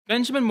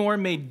Benjamin Moore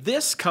made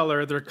this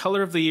color their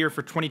color of the year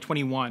for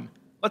 2021.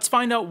 Let's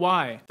find out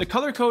why. The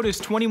color code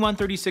is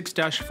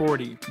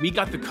 2136-40. We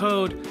got the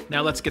code,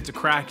 now let's get to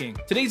cracking.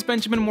 Today's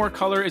Benjamin Moore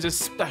color is a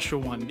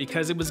special one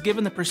because it was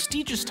given the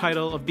prestigious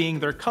title of being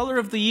their color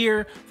of the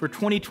year for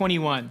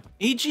 2021.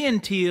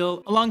 AEGEAN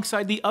Teal,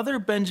 alongside the other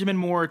Benjamin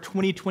Moore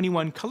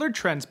 2021 Color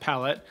Trends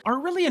palette, are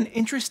really an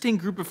interesting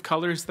group of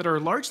colors that are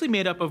largely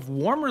made up of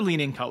warmer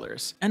leaning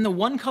colors. And the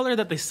one color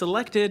that they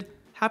selected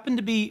happened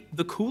to be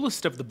the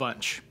coolest of the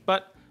bunch,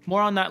 but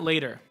more on that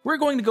later. We're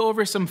going to go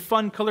over some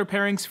fun color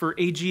pairings for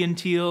AEGEAN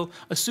Teal,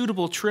 a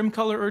suitable trim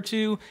color or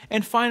two,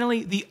 and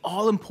finally the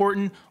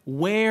all-important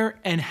where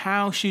and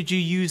how should you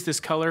use this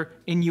color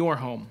in your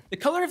home. The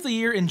color of the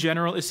year in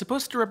general is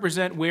supposed to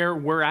represent where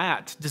we're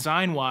at,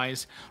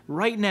 design-wise,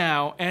 right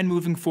now and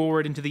moving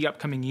forward into the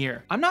upcoming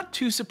year. I'm not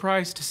too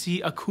surprised to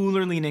see a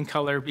cooler leaning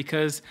color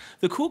because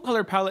the cool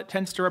color palette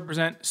tends to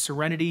represent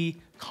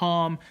serenity,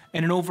 calm,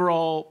 and an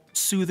overall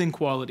soothing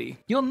quality.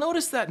 You'll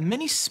notice that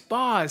many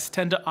spas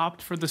tend to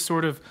opt for the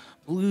sort of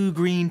blue,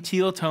 green,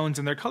 teal tones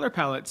in their color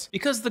palettes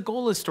because the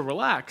goal is to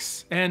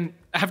relax. And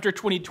after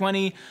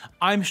 2020,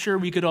 I'm sure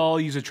we could all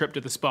use a trip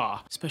to the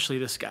spa, especially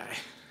this guy.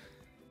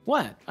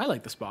 What? I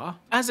like the spa.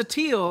 As a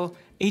teal,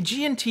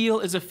 AEGEAN Teal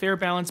is a fair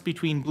balance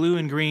between blue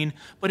and green,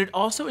 but it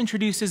also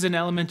introduces an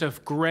element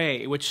of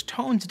gray, which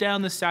tones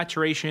down the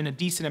saturation a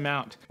decent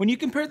amount. When you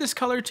compare this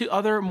color to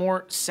other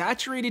more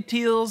saturated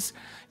teals,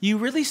 you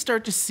really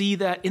start to see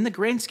that in the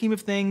grand scheme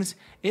of things,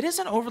 it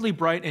isn't overly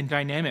bright and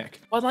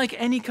dynamic. But like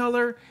any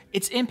color,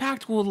 its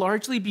impact will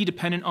largely be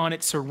dependent on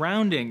its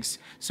surroundings.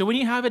 So when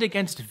you have it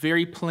against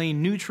very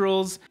plain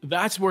neutrals,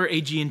 that's where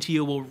AEGEAN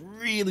Teal will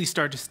really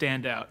start to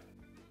stand out.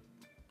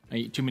 I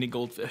eat too many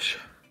goldfish.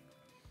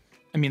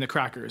 I mean the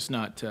crackers,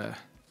 not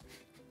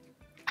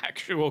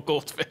actual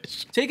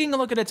goldfish. Taking a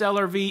look at its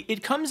LRV,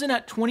 it comes in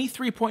at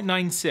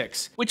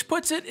 23.96, which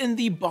puts it in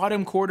the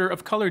bottom quarter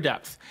of color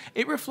depth.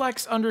 It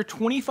reflects under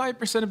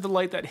 25% of the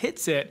light that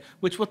hits it,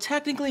 which will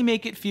technically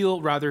make it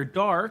feel rather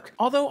dark,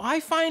 although I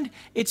find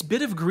its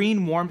bit of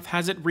green warmth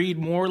has it read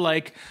more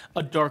like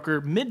a darker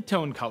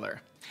mid-tone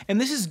color. And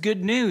this is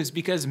good news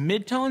because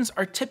midtones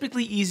are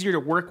typically easier to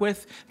work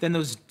with than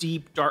those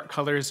deep dark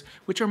colors,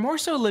 which are more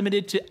so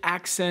limited to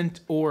accent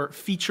or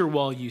feature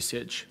wall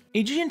usage.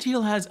 AEGEAN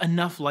Teal has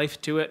enough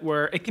life to it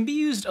where it can be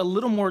used a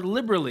little more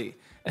liberally,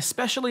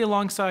 especially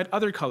alongside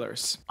other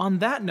colors. On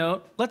that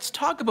note, let's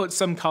talk about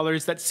some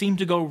colors that seem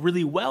to go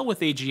really well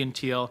with AEGEAN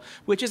Teal,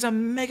 which is a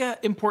mega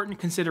important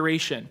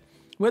consideration.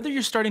 Whether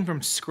you're starting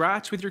from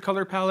scratch with your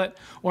color palette,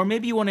 or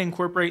maybe you want to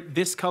incorporate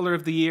this color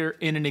of the year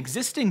in an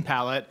existing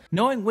palette,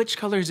 knowing which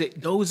colors it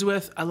goes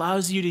with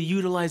allows you to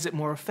utilize it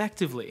more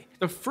effectively.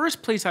 The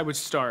first place I would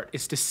start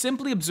is to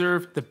simply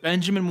observe the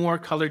Benjamin Moore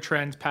Color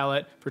Trends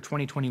palette for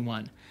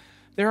 2021.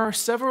 There are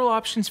several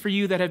options for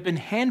you that have been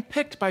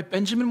handpicked by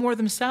Benjamin Moore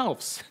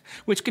themselves,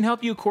 which can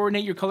help you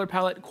coordinate your color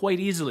palette quite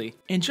easily.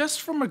 And just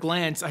from a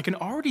glance, I can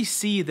already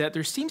see that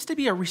there seems to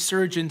be a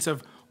resurgence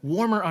of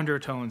warmer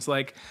undertones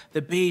like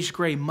the beige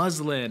gray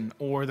muslin,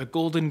 or the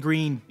golden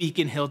green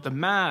Beacon Hill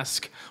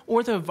damask,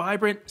 or the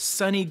vibrant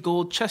sunny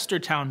gold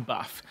Chestertown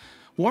buff.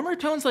 Warmer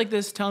tones like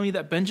this tell me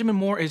that Benjamin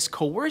Moore is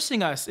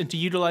coercing us into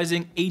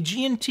utilizing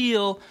AEGEAN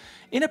Teal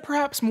in a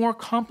perhaps more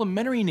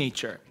complementary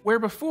nature, where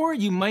before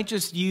you might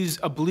just use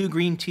a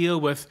blue-green teal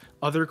with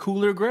other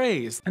cooler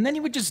grays, and then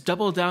you would just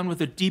double down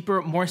with a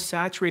deeper, more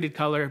saturated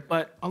color,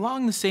 but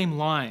along the same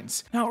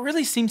lines. Now it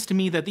really seems to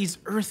me that these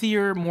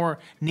earthier, more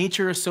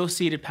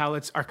nature-associated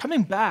palettes are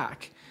coming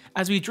back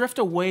as we drift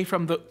away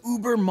from the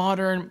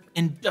uber-modern,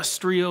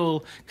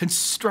 industrial,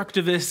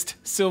 constructivist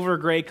silver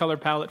gray color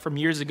palette from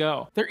years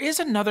ago. There is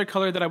another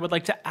color that I would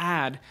like to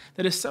add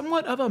that is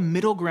somewhat of a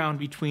middle ground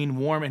between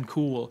warm and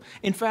cool.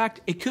 In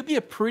fact, it could be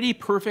a pretty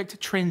perfect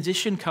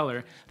transition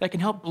color that can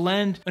help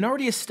blend an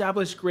already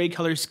established gray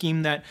color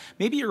scheme that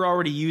maybe you're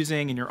already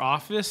using in your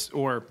office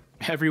or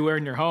everywhere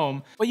in your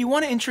home, but you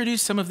want to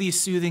introduce some of these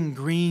soothing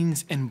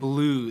greens and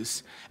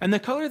blues. And the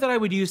color that I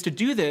would use to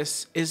do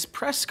this is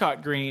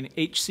Prescott Green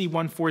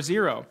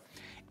HC140.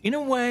 In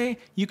a way,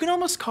 you can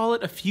almost call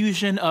it a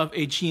fusion of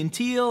AEGEAN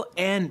Teal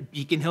and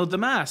Beacon Hill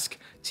Damask,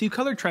 two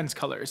Color Trends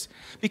colors,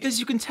 because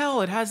you can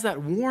tell it has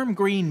that warm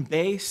green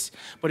base,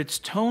 but it's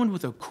toned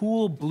with a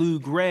cool blue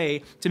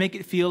gray to make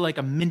it feel like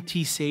a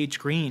minty sage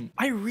green.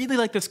 I really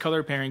like this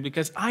color pairing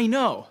because I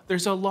know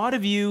there's a lot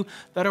of you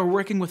that are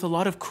working with a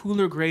lot of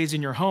cooler grays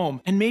in your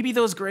home, and maybe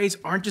those grays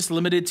aren't just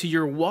limited to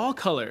your wall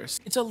colors.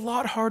 It's a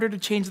lot harder to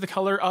change the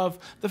color of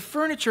the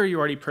furniture you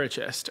already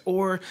purchased,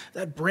 or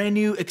that brand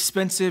new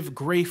expensive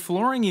gray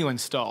flooring you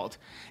installed.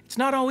 It's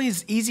not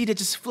always easy to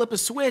just flip a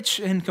switch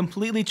and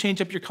completely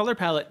change up your color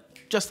palette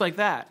just like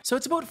that. So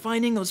it's about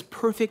finding those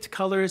perfect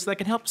colors that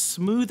can help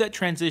smooth that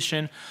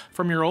transition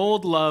from your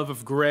old love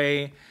of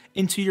gray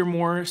into your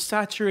more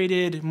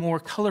saturated, more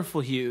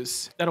colorful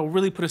hues that'll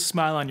really put a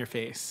smile on your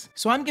face.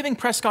 So I'm giving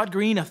Prescott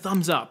Green a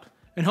thumbs up,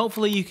 and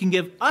hopefully you can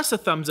give us a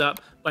thumbs up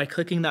by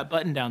clicking that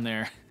button down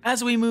there.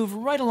 As we move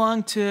right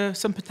along to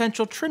some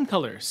potential trim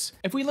colors.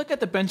 If we look at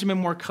the Benjamin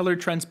Moore Color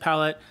Trends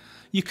palette,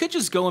 You could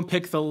just go and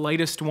pick the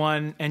lightest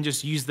one and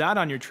just use that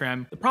on your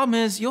trim. The problem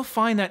is you'll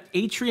find that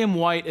atrium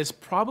white is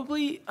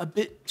probably a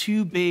bit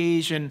too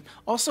beige and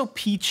also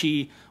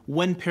peachy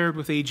when paired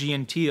with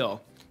AEGEAN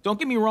teal. Don't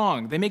get me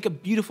wrong, they make a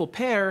beautiful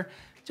pair,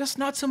 just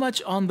not so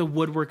much on the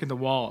woodwork and the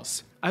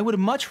walls. I would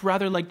much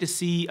rather like to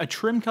see a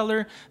trim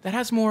color that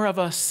has more of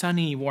a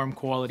sunny, warm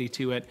quality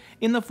to it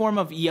in the form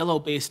of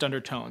yellow-based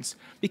undertones,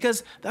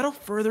 because that'll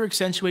further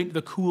accentuate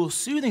the cool,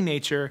 soothing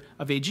nature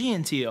of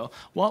AEGEAN teal,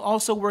 while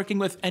also working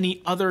with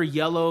any other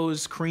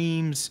yellows,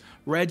 creams,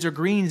 reds, or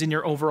greens in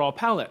your overall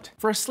palette.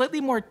 For a slightly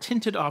more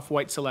tinted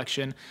off-white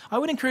selection, I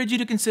would encourage you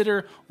to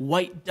consider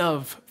White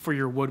Dove for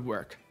your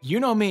woodwork. You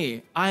know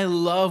me, I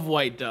love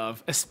White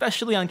Dove,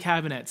 especially on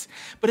cabinets,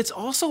 but it's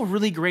also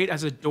really great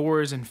as a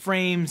doors and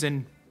frames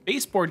and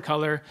baseboard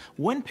color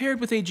when paired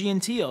with AEGEAN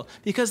teal,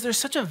 because there's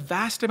such a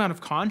vast amount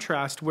of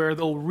contrast where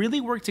they'll really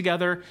work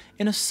together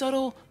in a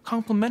subtle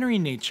complementary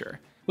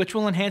nature, which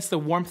will enhance the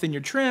warmth in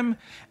your trim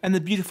and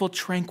the beautiful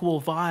tranquil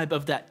vibe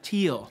of that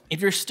teal. If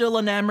you're still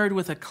enamored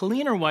with a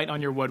cleaner white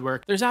on your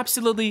woodwork, there's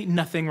absolutely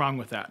nothing wrong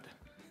with that.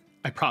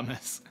 I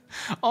promise.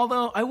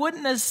 Although I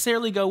wouldn't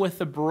necessarily go with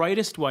the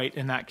brightest white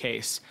in that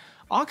case.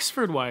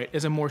 Oxford white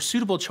is a more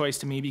suitable choice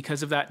to me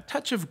because of that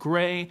touch of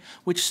gray,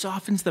 which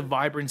softens the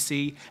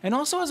vibrancy and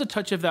also has a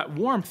touch of that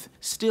warmth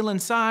still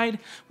inside,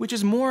 which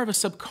is more of a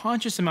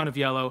subconscious amount of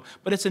yellow,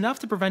 but it's enough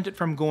to prevent it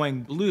from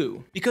going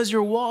blue, because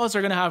your walls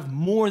are going to have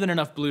more than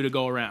enough blue to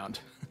go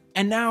around.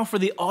 And now for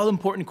the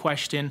all-important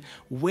question,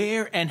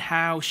 where and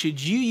how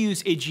should you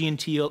use AEGEAN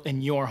teal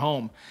in your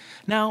home?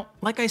 Now,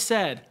 like I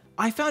said,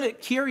 I found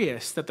it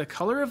curious that the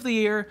color of the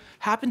year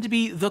happened to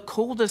be the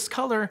coldest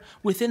color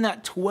within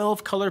that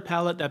 12 color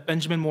palette that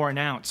Benjamin Moore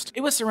announced.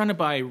 It was surrounded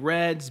by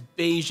reds,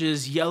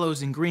 beiges,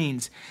 yellows, and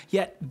greens,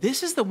 yet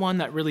this is the one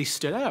that really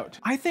stood out.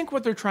 I think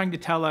what they're trying to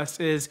tell us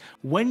is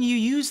when you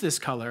use this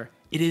color,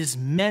 it is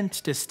meant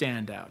to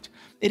stand out.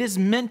 It is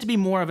meant to be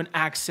more of an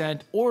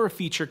accent or a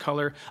feature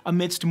color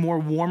amidst more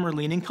warmer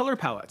leaning color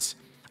palettes.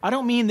 I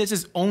don't mean this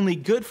is only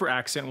good for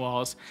accent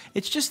walls,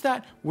 it's just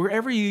that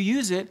wherever you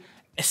use it,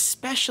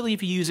 especially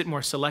if you use it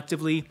more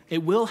selectively,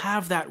 it will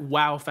have that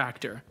wow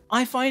factor.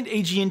 I find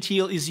AEGEAN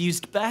teal is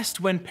used best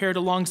when paired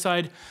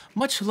alongside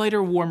much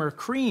lighter, warmer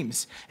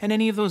creams and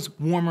any of those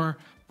warmer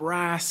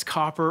brass,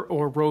 copper,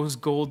 or rose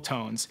gold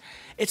tones.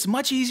 It's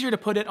much easier to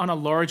put it on a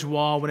large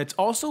wall when it's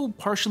also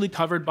partially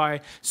covered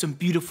by some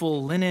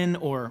beautiful linen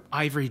or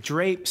ivory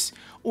drapes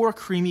or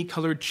creamy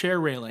colored chair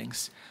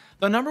railings.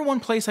 The number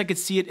one place I could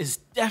see it is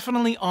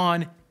definitely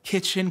on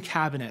kitchen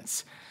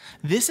cabinets.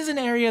 This is an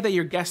area that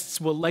your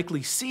guests will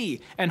likely see,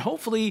 and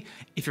hopefully,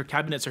 if your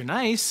cabinets are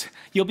nice,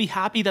 you'll be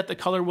happy that the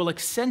color will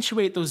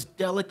accentuate those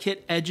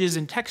delicate edges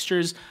and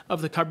textures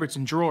of the cupboards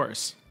and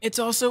drawers. It's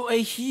also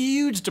a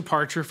huge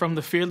departure from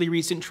the fairly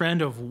recent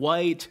trend of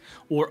white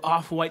or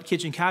off-white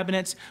kitchen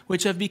cabinets,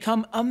 which have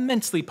become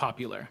immensely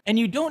popular. And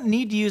you don't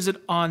need to use it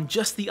on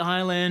just the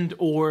island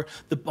or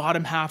the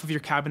bottom half of your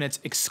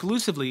cabinets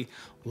exclusively.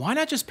 Why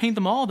not just paint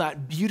them all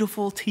that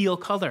beautiful teal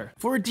color?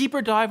 For a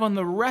deeper dive on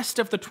the rest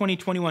of the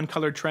 2021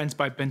 color trends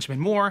by Benjamin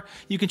Moore,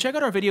 you can check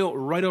out our video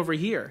right over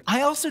here.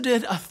 I also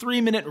did a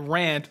 3-minute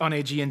rant on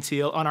AEGEAN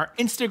teal on our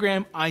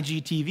Instagram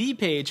IGTV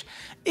page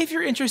if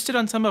you're interested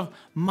on some of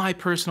my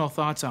personal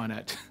thoughts on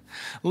it.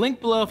 Link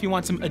below if you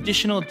want some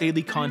additional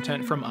daily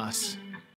content from us.